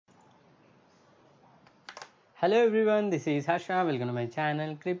Hello everyone, this is Harsha. Welcome to my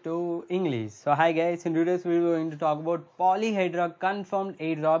channel Crypto English. So hi guys, in today's video we're going to talk about Polyhedra confirmed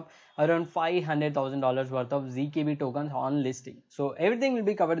airdrop around $500,000 worth of ZKB tokens on listing. So everything will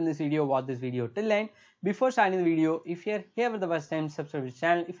be covered in this video. Watch this video till end. Before starting the video, if you're here for the first time, subscribe to the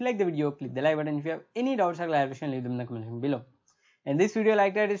channel. If you like the video, click the like button. If you have any doubts or clarification, leave them in the comment section below. And this video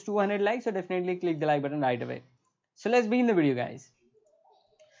like that is 200 likes, so definitely click the like button right away. So let's begin the video guys.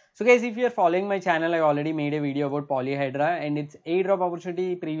 So guys, if you are following my channel, I already made a video about Polyhedra and its airdrop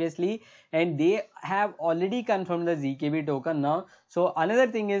opportunity previously, and they have already confirmed the ZKB token now. So another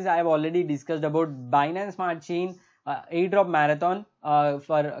thing is I have already discussed about Binance Smart Chain airdrop marathon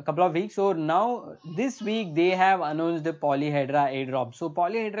for a couple of weeks. So now this week they have announced the Polyhedra airdrop. So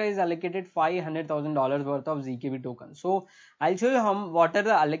Polyhedra is allocated $500,000 worth of ZKB tokens. So I'll show you what are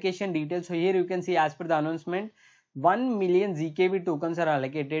the allocation details. So here you can see, as per the announcement, 1 million ZKB tokens are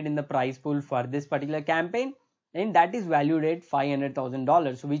allocated in the prize pool for this particular campaign, and that is valued at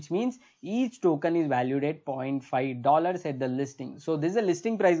 $500,000. So which means each token is valued at $0.5 at the listing. So this is a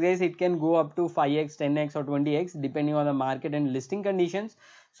listing price guys. It can go up to 5x, 10x or 20x depending on the market and listing conditions.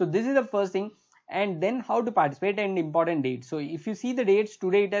 So this is the first thing. And then how to participate and important dates. So if you see the dates,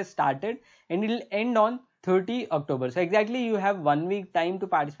 today it has started and it will end on 30 October. So exactly you have 1 week time to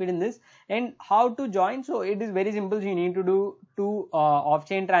participate in this. And how to join? So it is very simple. So you need to do two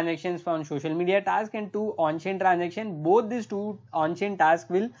off-chain transactions from social media task and two on-chain transaction. Both these two on-chain tasks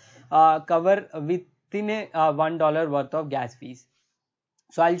will cover within a $1 worth of gas fees.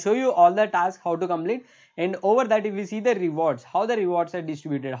 So I'll show you all the tasks how to complete, and over that if we see the rewards, how the rewards are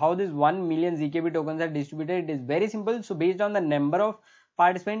distributed, how this 1 million ZKB tokens are distributed, it is very simple. So based on the number of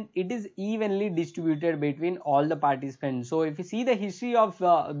participants, it is evenly distributed between all the participants. So if you see the history of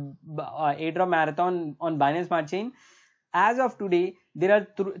airdrop marathon on Binance Smart Chain, as of today there are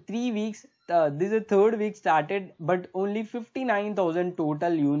 3 weeks. This is the third week started, but only 59,000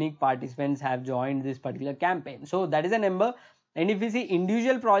 total unique participants have joined this particular campaign. So that is a number. And if we see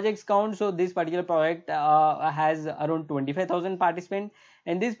individual projects count, so this particular project has around 25,000 participants,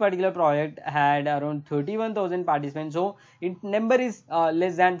 and this particular project had around 31,000 participants. So its number is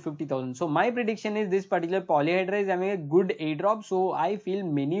less than 50,000. So my prediction is this particular Polyhedra is having a good airdrop. So I feel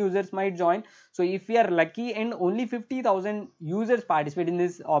many users might join. So if we are lucky and only 50,000 users participate in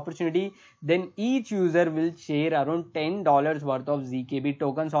this opportunity, then each user will share around $10 worth of ZKB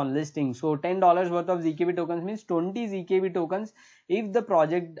tokens on listing. So $10 worth of ZKB tokens means 20 ZKB tokens. If the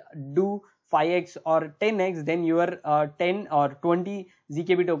project do 5x or 10x, then your 10 or 20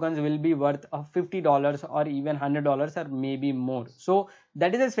 ZKB tokens will be worth $50 or even $100 or maybe more. So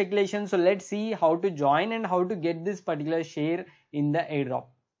that is a speculation. So let's see how to join and how to get this particular share in the airdrop.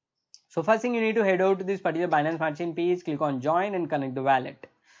 So first thing, you need to head out to this particular Binance Smart Chain page, click on join and connect the wallet.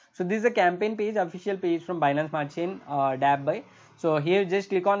 So this is a campaign page, official page from Binance Smart Chain dApp by. So here just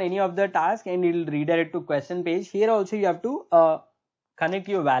click on any of the task and it will redirect to question page. Here also you have to connect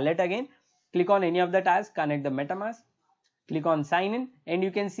your wallet again. Click on any of the tasks, connect the MetaMask, click on sign in, and you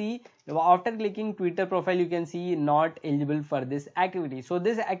can see after clicking Twitter profile, you can see not eligible for this activity. So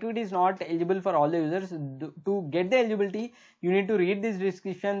this activity is not eligible for all the users. To get the eligibility, you need to read this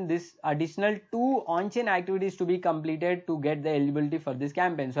description, this additional 2 on-chain activities to be completed to get the eligibility for this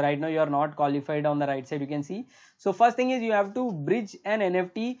campaign. So right now you are not qualified. On the right side you can see. So first thing is you have to bridge an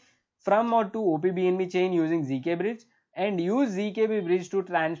NFT from or to OPBNB chain using ZK Bridge, and use ZKB bridge to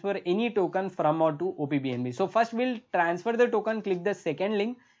transfer any token from or to OPBNB. So first we'll transfer the token, click the second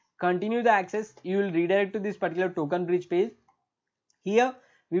link, continue the access, you will redirect to this particular token bridge page. Here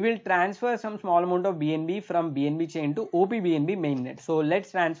we will transfer some small amount of BNB from BNB chain to OPBNB mainnet. So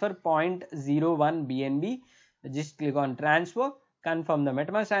let's transfer 0.01 BNB. Just click on transfer, confirm the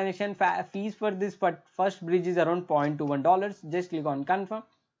MetaMask transaction. Fees for this first bridge is around $0.21. Just click on confirm.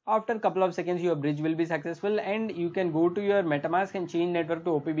 After a couple of seconds your bridge will be successful and you can go to your MetaMask and change network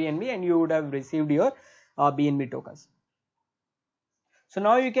to OPBNB and you would have received your BNB tokens. So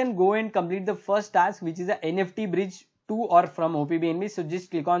now you can go and complete the first task, which is a NFT bridge to or from OPBNB. So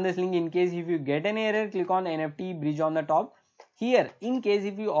just click on this link. In case if you get an error, click on NFT bridge on the top. Here in case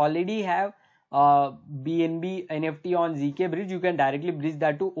if you already have BNB NFT on ZK bridge, you can directly bridge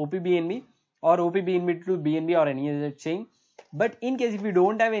that to OPBNB or OPBNB to BNB or any other chain. But in case if you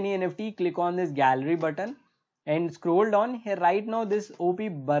don't have any NFT, click on this gallery button and scroll down. Here right now this OP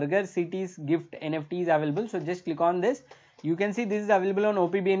Burger Cities gift NFT is available. So just click on this. You can see this is available on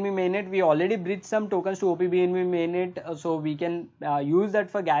OPBNB mainnet. We already bridged some tokens to OPBNB mainnet, so we can use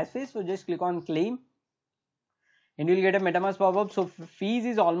that for gas fees. So just click on claim and you will get a MetaMask pop-up. So fees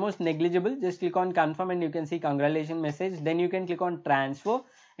is almost negligible. Just click on confirm and you can see congratulations message. Then you can click on transfer,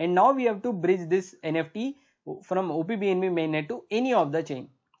 and now we have to bridge this NFT from OPBNB mainnet to any of the chain.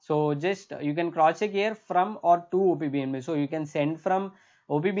 So just you can cross check here from or to OPBNB. So you can send from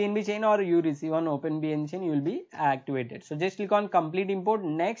OPBNB chain or you receive on OpenBNB chain, you will be activated. So just click on complete import.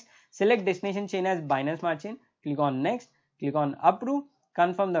 Next, select destination chain as Binance Smart Chain. Click on next, click on approve,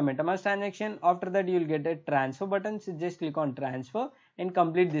 confirm the MetaMask transaction. After that, you will get a transfer button. So just click on transfer and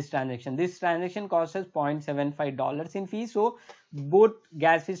complete this transaction. This transaction costs us $0.75 in fees. So both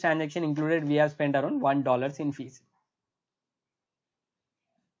gas fees transaction included, we have spent around $1 in fees.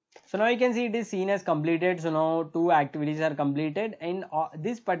 So now you can see it is seen as completed. So now 2 activities are completed, and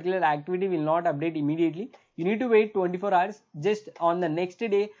this particular activity will not update immediately. You need to wait 24 hours. Just on the next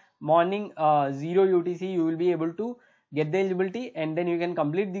day morning 0 UTC, you will be able to get the eligibility, and then you can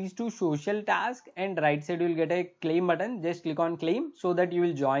complete these 2 social tasks, and right side you will get a claim button. Just click on claim so that you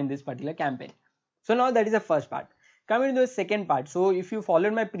will join this particular campaign. So now that is the first part. Coming to the second part. So if you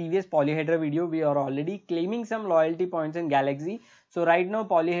followed my previous Polyhedra video, we are already claiming some loyalty points in Galaxy. So right now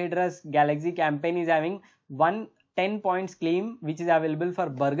Polyhedra's Galaxy campaign is having 10 points claim which is available for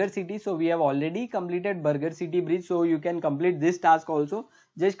Burger City. So we have already completed Burger City bridge. So you can complete this task also.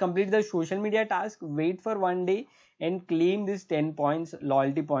 Just complete the social media task, wait for 1 day and claim this 10 points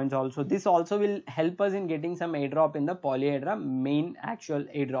loyalty points also. This also will help us in getting some airdrop in the Polyhedra main actual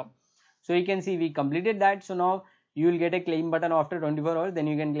airdrop. So you can see we completed that. So now you will get a claim button after 24 hours, then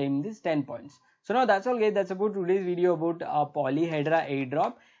you can claim this 10 points. So now that's all guys, that's about today's video about Polyhedra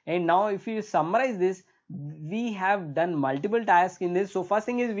airdrop. And now if you summarize this, we have done multiple tasks in this. So first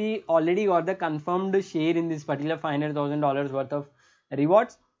thing is we already got the confirmed share in this particular $500,000 worth of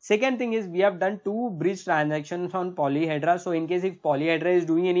rewards. Second thing is we have done 2 bridge transactions on Polyhedra. So in case if Polyhedra is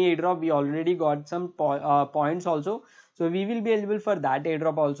doing any airdrop, we already got some points also. So we will be eligible for that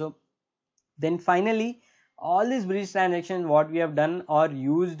airdrop also. Then finally, all these bridge transactions what we have done are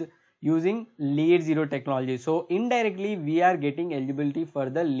used using layer 0 technology. So indirectly we are getting eligibility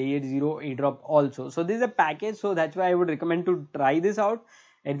for the layer 0 airdrop also. So this is a package, so that's why I would recommend to try this out.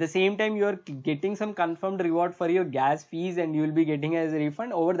 At the same time you are getting some confirmed reward for your gas fees, and you will be getting as a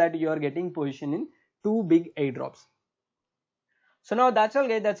refund. Over that you are getting position in 2 big airdrops. So now that's all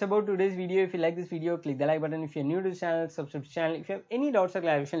guys, that's about today's video. If you like this video, click the like button. If you're new to the channel, subscribe to the channel. If you have any doubts or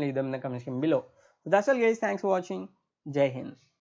clarification, leave them in the comment section below. So that's all guys, thanks for watching. Jai Hind.